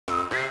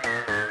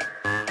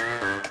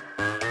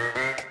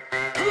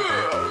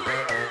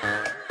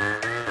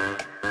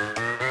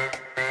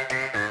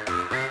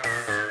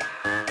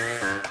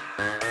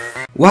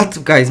What's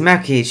up guys,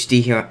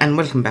 MarkieHD here and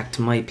welcome back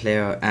to my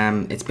player.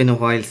 It's been a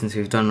while since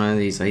we've done one of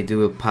these. I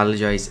do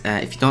apologise.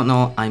 If you don't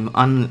know, I'm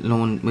on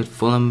loan with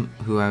Fulham,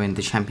 who are in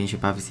the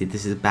Championship. Obviously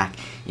this is back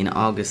in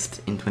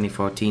August in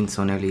 2014,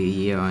 so nearly a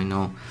year, I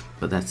know,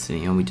 but that's,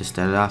 we just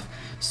started off.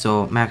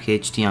 So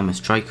MarkieHD, I'm a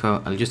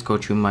striker. I'll just go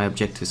through my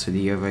objectives for the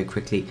year very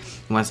quickly.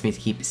 He wants me to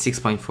keep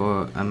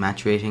 6.4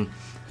 match rating.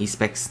 He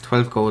expects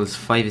 12 goals,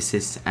 5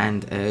 assists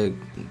and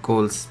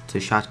goals to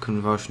shot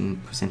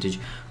conversion percentage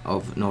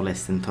of no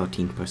less than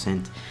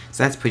 13%.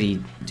 So that's pretty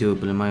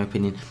doable in my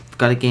opinion. We've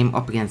got a game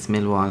up against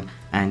Millwall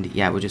and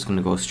yeah, we're just going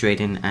to go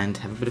straight in and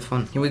have a bit of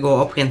fun. Here we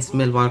go, up against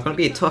Millwall. It's going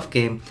to be a tough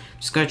game.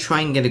 Just going to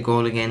try and get a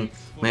goal again.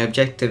 My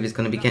objective is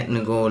going to be getting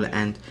a goal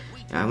and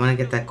I want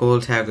to get that goal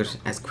target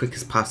as quick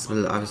as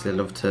possible. Obviously I'd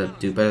love to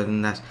do better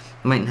than that.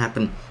 It mightn't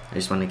happen. I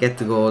just want to get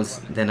the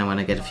goals, then I want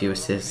to get a few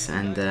assists,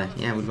 and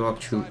yeah, we'll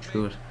walk through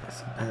it.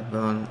 That's a bad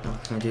ball.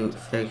 What can I do?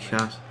 Fake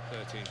shot.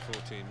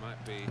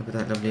 Look at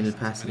that lovely little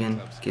pass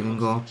again. Give and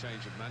go.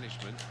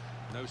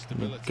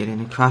 Get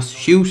in across.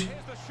 Shoot!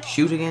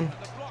 Shoot again.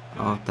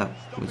 Oh, that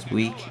was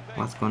weak.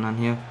 What's going on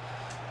here,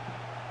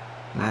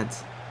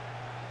 lads?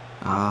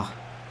 Ah,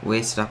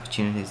 wasted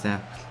opportunities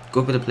there.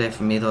 Good bit of play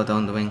from me though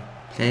down the wing.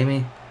 Play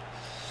me.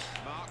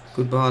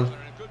 Good ball.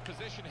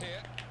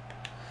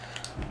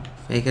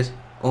 Fake it.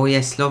 Oh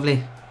yes,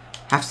 lovely.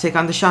 Have to take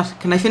on the shot.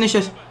 Can I finish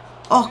it?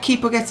 Oh,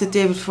 keeper gets it.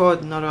 David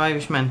Ford, another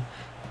Irishman.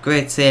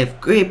 Great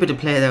save. Great bit of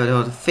play there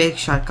though. The fake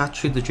shot got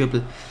through the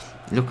dribble.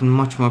 Looking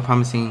much more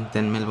promising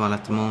than Millwall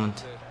at the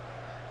moment.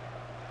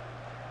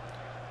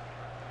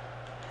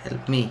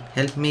 Help me.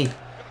 Help me.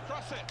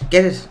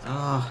 Get it.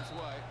 Oh,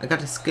 I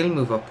got a skill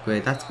move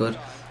upgrade. That's good.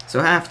 So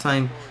half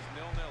time.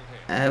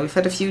 We've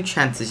had a few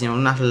chances,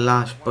 not a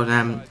lot, but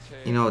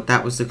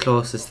that was the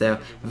closest there.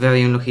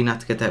 Very unlucky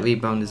not to get that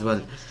rebound as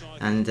well.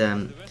 And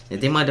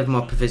they might have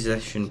more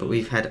possession, but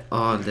we've had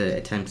all the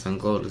attempts on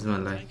goal as well.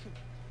 Like,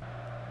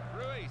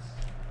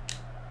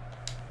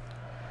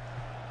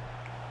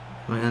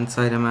 am I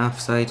onside? I'm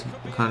offside.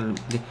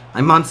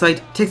 I'm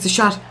onside. Takes the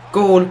shot.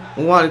 Goal.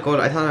 What a goal!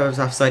 I thought I was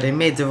offside. I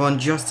made the run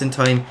just in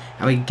time,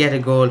 and we get a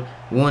goal.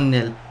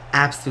 1-0.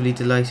 Absolutely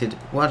delighted.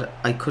 What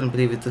I couldn't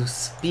believe it, the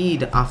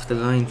speed off the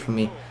line for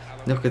me.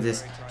 Look at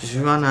this, just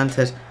run onto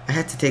it. I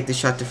had to take the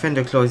shot,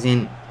 defender closed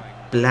in,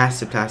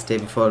 blasted past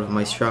David Ford with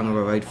my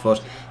stronger right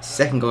foot.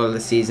 Second goal of the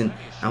season,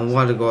 and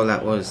what a goal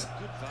that was.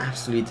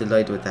 Absolutely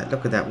delighted with that.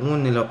 Look at that,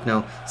 1-0 up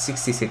now,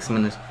 66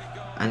 minutes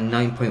and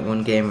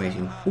 9.1 game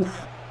rating.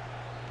 Oof.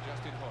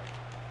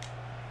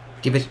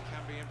 Give it,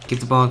 give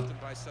the ball.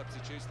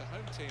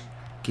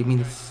 Give me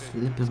the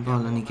flipping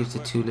ball, and he gives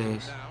it too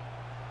late.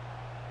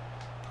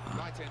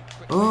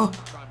 Oh,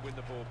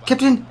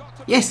 kept in.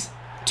 Yes,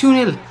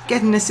 2-0.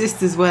 Get an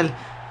assist as well.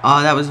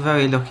 Oh, that was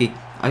very lucky.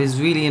 I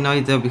was really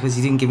annoyed though because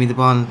he didn't give me the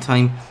ball in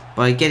time.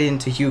 But I get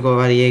into Hugo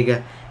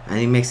Radiega and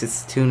he makes it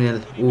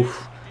 2-0.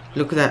 Oof.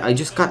 Look at that. I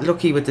just got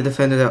lucky with the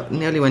defender that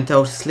nearly went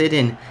out, slid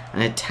in,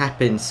 and a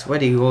tap in.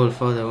 Sweaty goal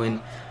for the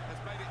win.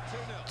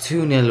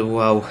 2-0.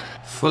 Wow.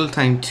 Full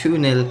time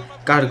 2-0.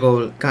 Got a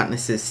goal, got an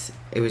assist.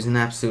 It was an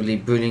absolutely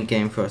brilliant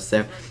game for us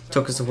there.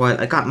 Took us a while.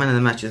 I got man of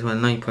the match as well,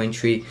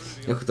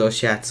 9.3. Look at those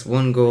shots.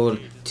 1 goal,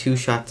 2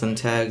 shots on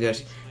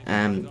target.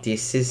 The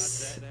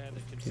assist.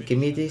 Did it give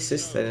me the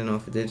assist? I don't know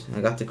if it did.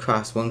 I got the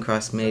cross. 1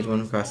 cross made,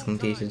 1 cross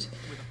completed.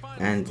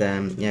 And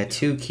yeah,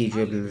 2 key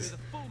dribbles.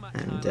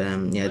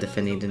 And yeah,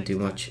 defending didn't do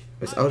much.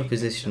 I was out of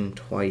position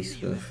twice.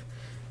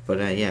 But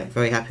yeah,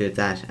 very happy with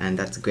that. And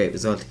that's a great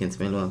result against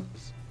Millwall.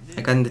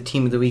 I got in the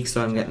team of the week,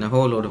 so I'm getting a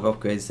whole load of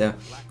upgrades there,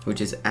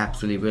 which is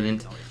absolutely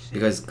brilliant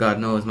because God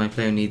knows my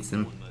player needs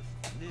them.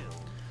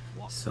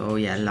 So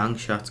yeah, long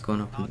shots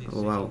going up, and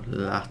oh wow,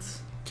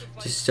 lots.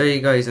 Just to show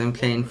you guys, I'm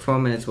playing 4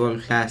 minutes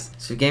world class.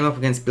 So game up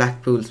against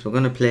Blackpool, so we're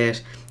going to play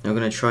it and we're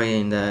going to try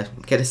and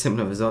get a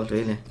similar result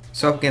really.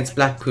 So up against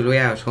Blackpool, we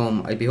are at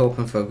home. I'd be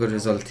hoping for a good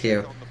result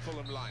here,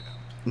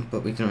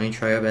 but we can only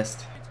try our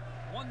best.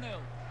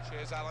 1-0.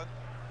 Cheers, Alan.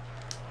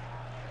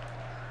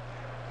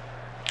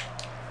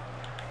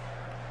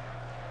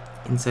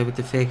 Inside with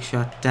the fake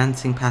shot,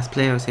 dancing past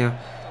players here.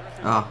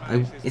 Oh,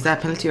 is that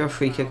a penalty or a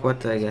free kick? What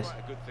did I get?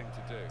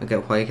 I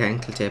get white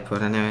ankle tape,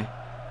 but anyway,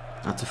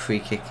 that's a free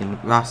kick, and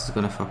Ross is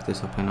going to fuck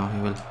this up, I know he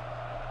will.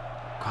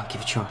 Go on,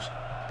 give it a shot.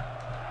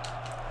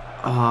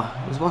 Oh,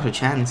 it was what a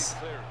chance.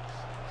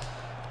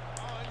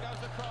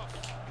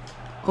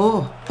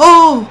 Oh,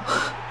 oh!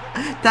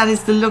 That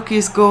is the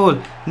luckiest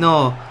goal.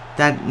 No,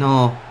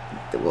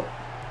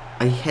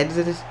 I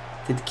headed it.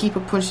 Did the keeper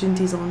punch it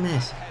into his own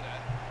net?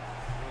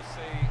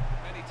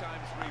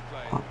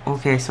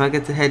 Okay, so I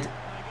get the head.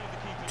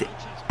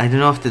 I don't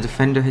know if the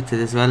defender hit it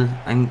as well.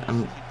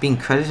 I'm being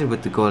credited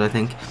with the goal, I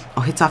think.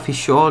 Oh, hits off his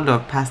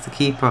shoulder past the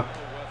keeper.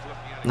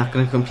 Not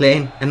going to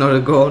complain. Another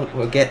goal.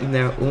 We're getting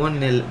there.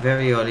 1-0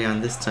 very early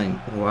on this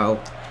time. Wow.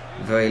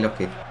 Very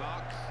lucky.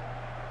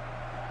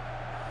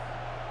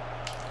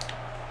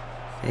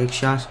 Fake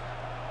shot.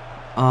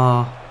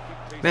 Oh,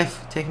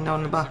 ref taking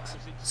down the box.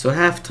 So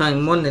half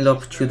time, 1-0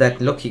 up through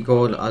that lucky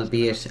goal,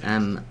 albeit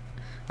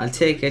I'll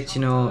take it,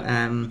 you know.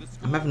 I'm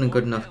having a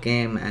good enough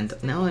game, and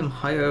now I'm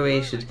higher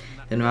rated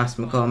than Ross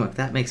McCormick.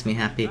 That makes me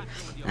happy,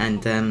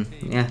 and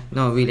yeah,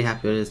 no, really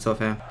happy with it so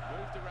far.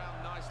 Moved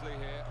around nicely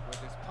here with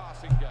his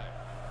passing game.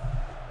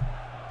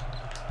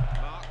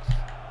 Marks.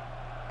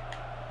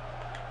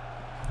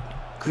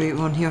 Great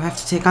run here. I have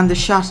to take on the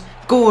shot.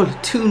 Goal.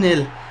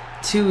 2-0.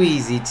 Too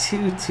easy.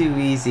 Too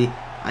easy.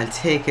 I'll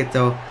take it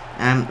though.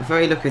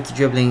 Very lucky with the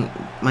dribbling.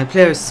 My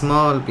player is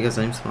small because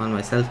I'm small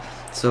myself,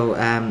 so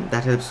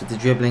that helps with the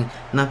dribbling.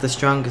 Not the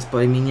strongest, but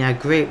I mean, yeah,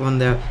 great run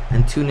there,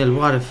 and 2-0.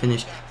 What a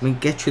finish. I mean,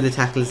 get through the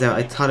tackles there.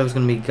 I thought I was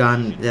going to be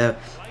gone there.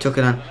 Took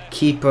it on.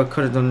 Keeper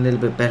could have done a little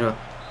bit better.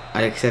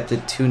 I accepted.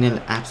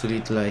 2-0.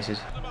 Absolutely delighted.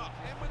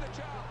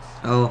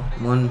 Oh,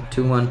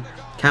 1-2-1.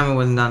 Camera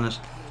wasn't on it.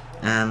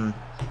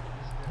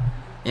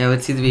 Yeah,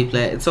 we'll see the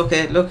replay. It's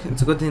okay. Look,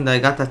 it's a good thing that I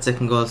got that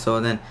second goal. So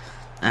then,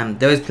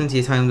 there was plenty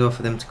of time though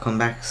for them to come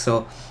back.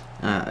 So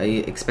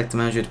I expect the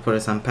manager to put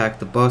us on park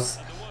the bus.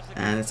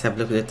 And let's have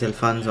a look at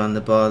Delfonso on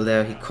the ball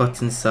there. He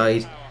cuts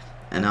inside,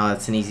 and oh,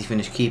 it's an easy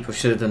finish. Keeper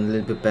should have done a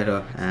little bit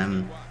better.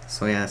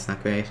 So yeah, that's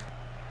not great.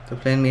 They're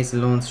playing me as a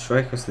lone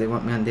striker, so they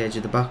want me on the edge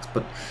of the box,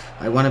 but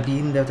I want to be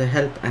in there to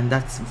help, and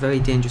that's very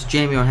dangerous.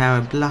 Jamie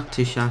O'Hara blocked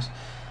his shot.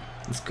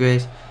 It's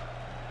great.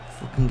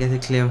 Fucking get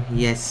it clear.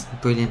 Yes,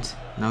 brilliant.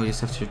 Now we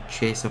just have to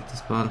chase up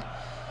this ball.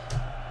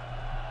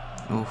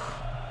 Oh,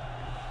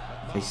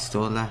 I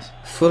stole that.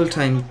 Full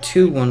time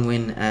 2-1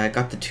 win.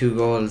 Got the 2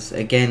 goals.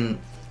 Again,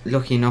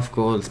 lucky enough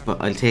goals,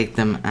 but I'll take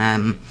them.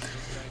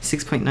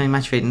 6.9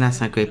 match rating,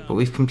 that's not great, but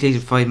we've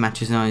completed 5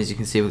 matches now. As you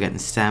can see, we're getting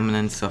stamina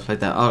and stuff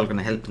like that, all going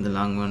to help in the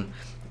long run.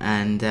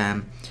 And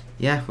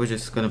yeah, we're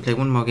just going to play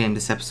one more game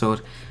this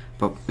episode,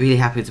 but really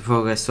happy with the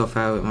progress so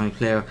far with my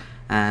player.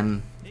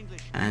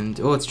 And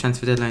oh, it's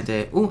transfer deadline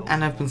day. Oh,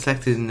 and I've been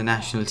selected in the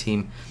national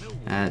team.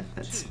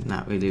 That's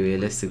not really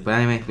realistic, but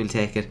anyway, we'll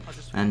take it,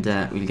 and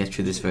we'll get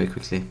through this very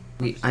quickly.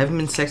 I haven't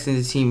been selected in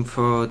the team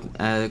for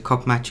a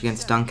cup match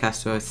against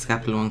Doncaster. It's the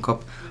Capital One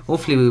Cup.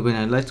 Hopefully we win.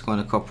 I'd like to go on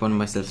a cup run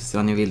myself. It's the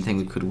only real thing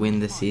we could win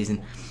this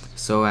season.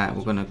 So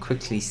we're going to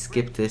quickly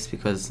skip this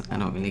because I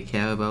don't really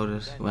care about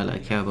it. Well, I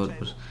care about it,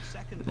 but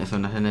if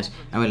I'm not in it.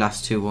 And we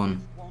lost 2-1.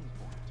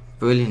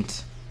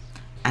 Brilliant.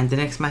 And the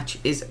next match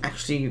is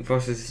actually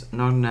versus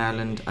Northern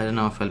Ireland. I don't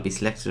know if I'll be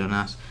selected or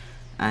not,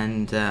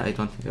 and I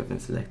don't think I've been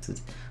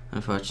selected,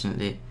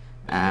 unfortunately.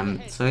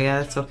 So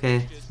yeah, that's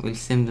okay. We'll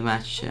sim the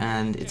match,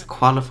 and it's a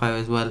qualifier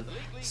as well.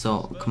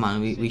 So come on,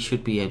 we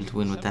should be able to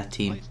win with that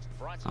team.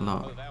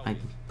 Although I'm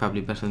probably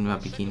better than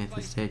Robbie Keane at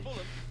this stage.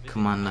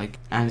 Come on, like,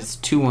 and it's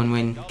 2-1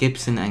 win.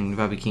 Gibson and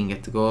Robbie Keane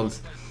get the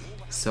goals.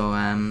 So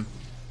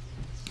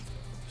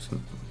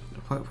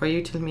what are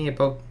you telling me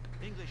about?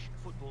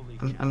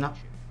 I'm not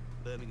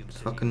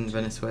fucking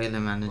Venezuela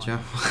manager.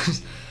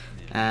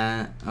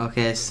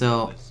 Okay,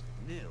 so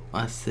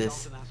what's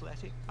this?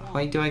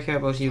 Why do I care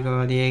about Hugo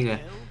Rodallega?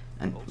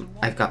 And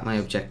I've got my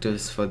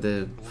objectives for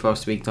the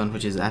first week done,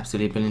 which is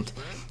absolutely brilliant.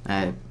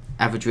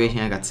 Average rating,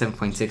 I got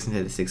 7.6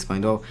 instead of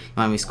 6.0. You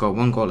want me to score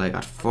 1 goal, I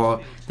got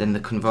 4. Then the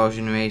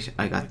conversion rate,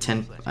 I got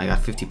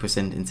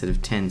 50% instead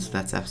of 10, so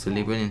that's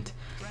absolutely brilliant.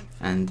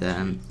 And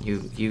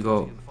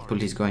Hugo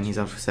pulled his groin, he's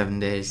out for 7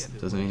 days.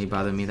 Doesn't really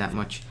bother me that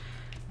much.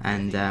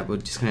 And we're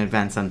just going to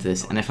advance onto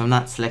this, and if I'm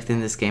not selected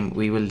in this game,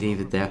 we will leave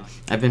it there.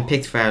 I've been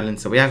picked for Ireland,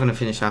 so we are going to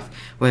finish off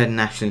with a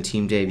national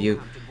team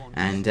debut,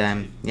 and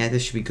yeah,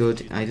 this should be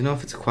good. I don't know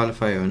if it's a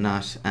qualifier or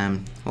not.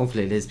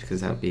 Hopefully it is,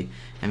 because that would be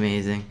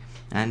amazing.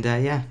 And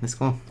yeah, let's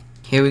go.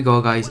 Here we go,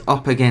 guys,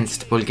 up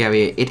against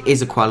Bulgaria. It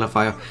is a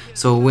qualifier,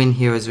 so a win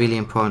here is really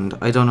important.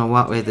 I don't know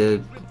what way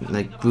the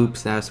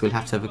groups are, so we'll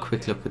have to have a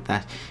quick look at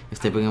that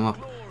if they bring them up.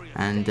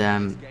 And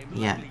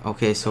yeah,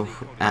 okay, so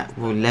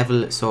we're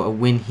level, so a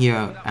win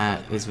here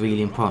is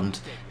really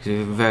important, because we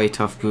have a very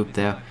tough group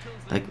there.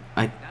 Like,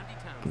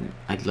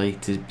 I'd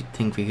like to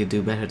think we could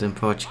do better than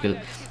Portugal.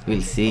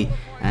 We'll see.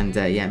 And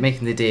yeah,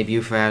 making the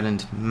debut for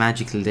Ireland,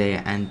 magical day,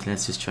 and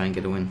let's just try and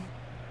get a win.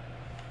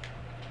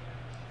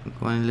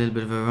 Going a little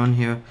bit of a run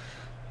here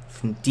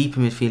from deep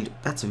in midfield.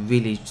 That's a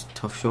really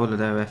tough shoulder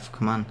there, ref.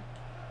 Come on.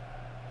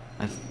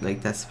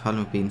 Like, that's the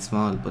problem with being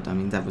small, but I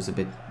mean, that was a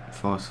bit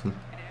forceful.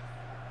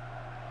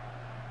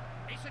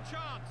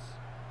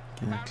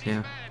 Get it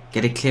clear.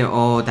 Get it clear.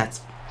 Oh,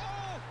 that's...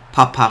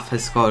 Popov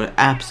has scored.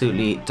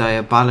 Absolutely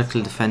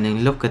diabolical defending.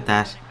 Look at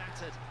that.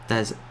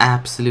 That is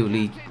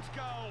absolutely...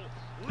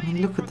 I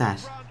mean, look at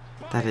that.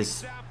 That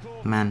is...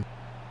 Man.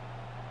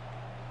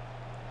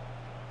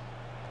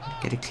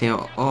 Get it clear.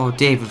 Oh,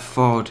 David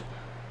Ford.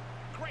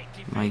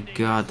 My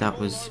God, that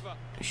was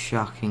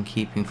shocking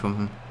keeping from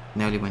him.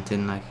 Nearly went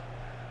in, like...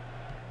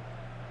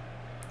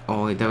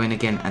 Oh, they're in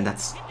again, and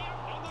that's...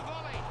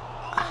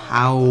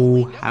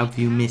 How have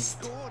you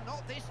missed?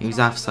 He was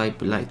offside,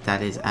 but like,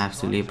 that is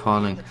absolutely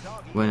appalling.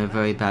 We're in a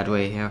very bad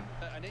way here.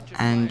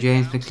 And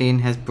James McLean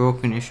has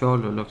broken his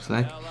shoulder, looks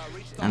like.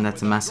 And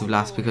that's a massive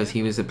loss, because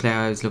he was a player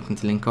I was looking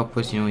to link up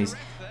with. You know, he's...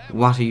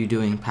 What are you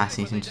doing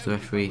passing it into the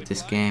referee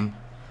this game?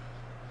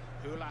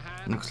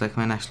 Looks like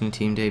my national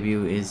team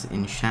debut is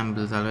in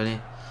shambles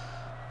already.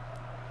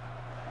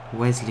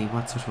 Wesley,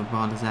 what sort of a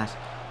ball is that?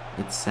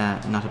 It's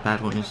not a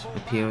bad one, it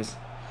appears.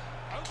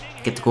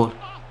 Get the goal.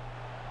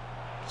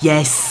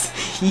 Yes!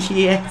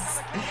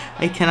 Yes!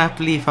 I cannot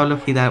believe how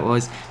lucky that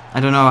was. I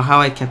don't know how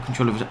I kept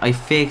control of it. I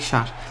fake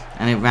shot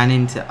and it ran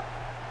into...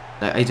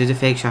 I did a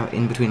fake shot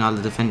in between all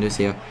the defenders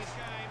here.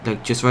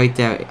 Like just right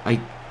there.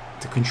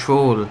 The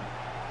control,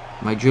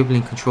 my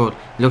dribbling control.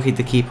 Lucky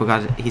the keeper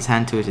got his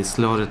hand to it. It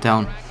slowed it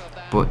down.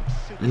 But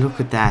look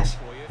at that.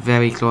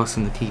 Very close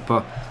from the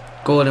keeper.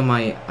 Goal in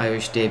my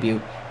Irish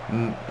debut.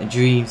 A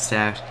dream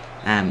start.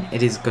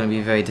 It is going to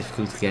be very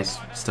difficult to get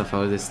stuff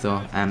out of this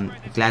though.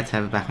 Glad to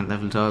have it back on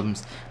level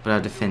terms, but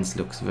our defence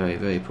looks very,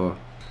 very poor.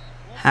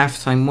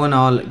 Half time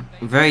 1-1.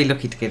 Very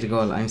lucky to get a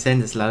goal. I'm saying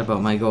this a lot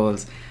about my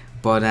goals,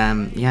 but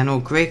yeah, no,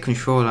 great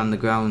control on the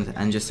ground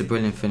and just a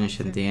brilliant finish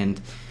at the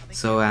end.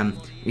 So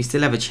we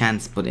still have a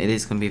chance, but it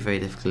is going to be very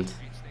difficult.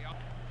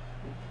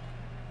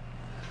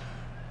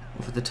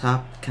 Over the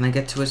top, can I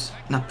get to it?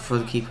 Not before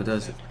the keeper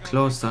does.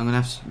 Close, so I'm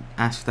going to have to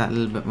ask for that a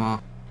little bit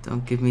more.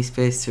 Don't give me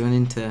space to run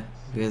into,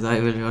 because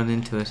I will run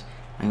into it.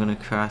 I'm going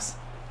to cross.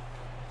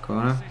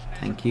 Corner,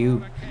 thank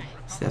you.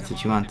 So that's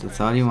what you want, that's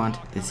all you want,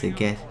 is to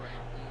get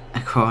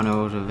a corner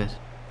out of it.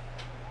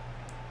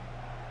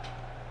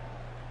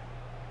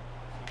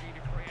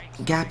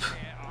 Gap,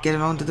 get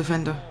around the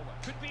defender.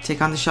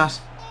 Take on the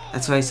shot.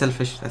 That's very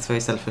selfish, that's very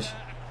selfish.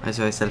 That's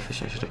very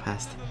selfish, I should have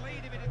passed.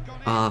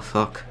 Oh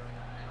fuck.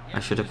 I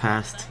should have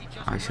passed.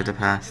 I should have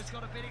passed.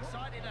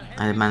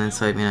 I had a man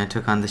inside me and I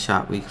took on the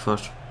shot, weak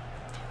foot.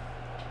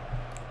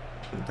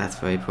 That's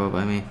very poor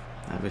by me.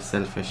 That was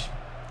selfish.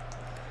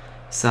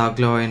 Saw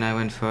glory and I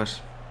went for it.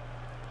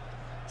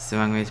 It's the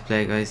wrong way to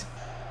play, guys.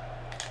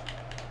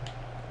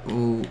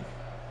 Ooh.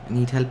 I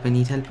need help, I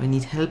need help, I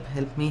need help.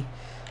 Help me.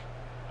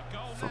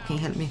 Fucking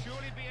help me.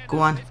 Go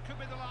on.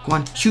 Go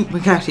on. Shoot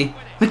McCarthy.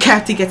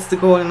 McCarthy gets the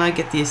goal and I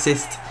get the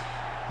assist.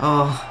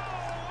 Oh.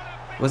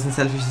 Wasn't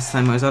selfish this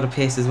time. I was out of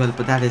pace as well,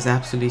 but that is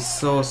absolutely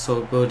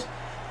so good.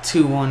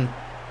 2-1.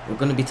 We're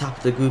going to be top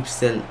of the group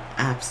still.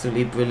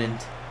 Absolutely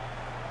brilliant.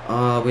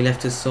 Oh, we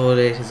left us so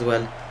late as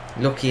well.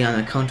 Lucky on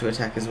a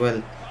counter-attack as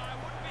well.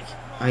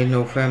 I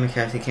know where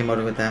McCarthy came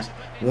out with that.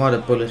 What a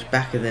bullet.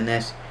 Back of the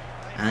net.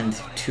 And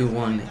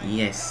 2-1.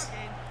 Yes.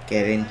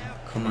 Get in.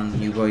 Come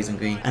on, you boys in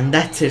green. And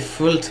that's it.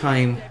 Full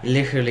time.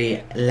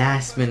 Literally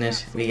last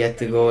minute we get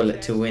the goal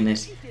to win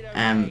it.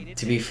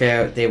 To be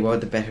fair, they were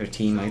the better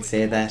team, I'd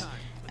say that.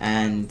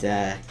 And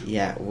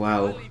yeah,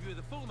 wow.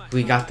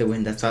 We got the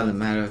win. That's all that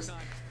matters.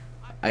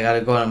 I got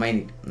a goal on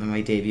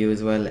my debut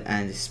as well,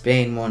 and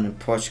Spain won and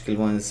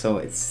Portugal won, so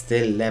it's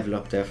still level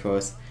up there for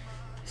us.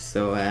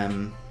 So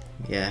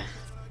yeah.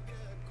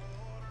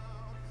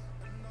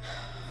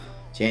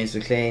 James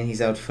McLean,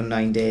 he's out for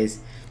 9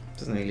 days.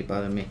 Doesn't really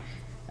bother me.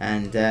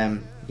 And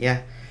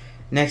yeah.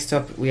 Next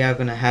up, we are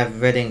going to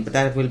have Reading, but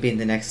that will be in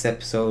the next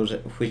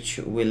episode, which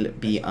will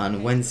be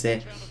on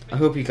Wednesday. I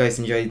hope you guys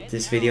enjoyed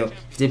this video. If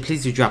you did,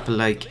 please do drop a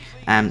like.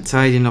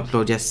 Sorry I didn't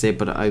upload yesterday,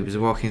 but I was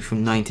working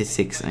from 9 to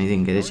 6 and I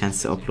didn't get a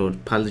chance to upload.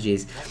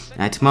 Apologies.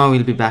 Tomorrow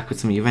we'll be back with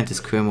some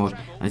Juventus career mode.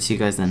 I'll see you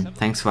guys then.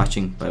 Thanks for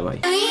watching. Bye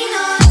bye.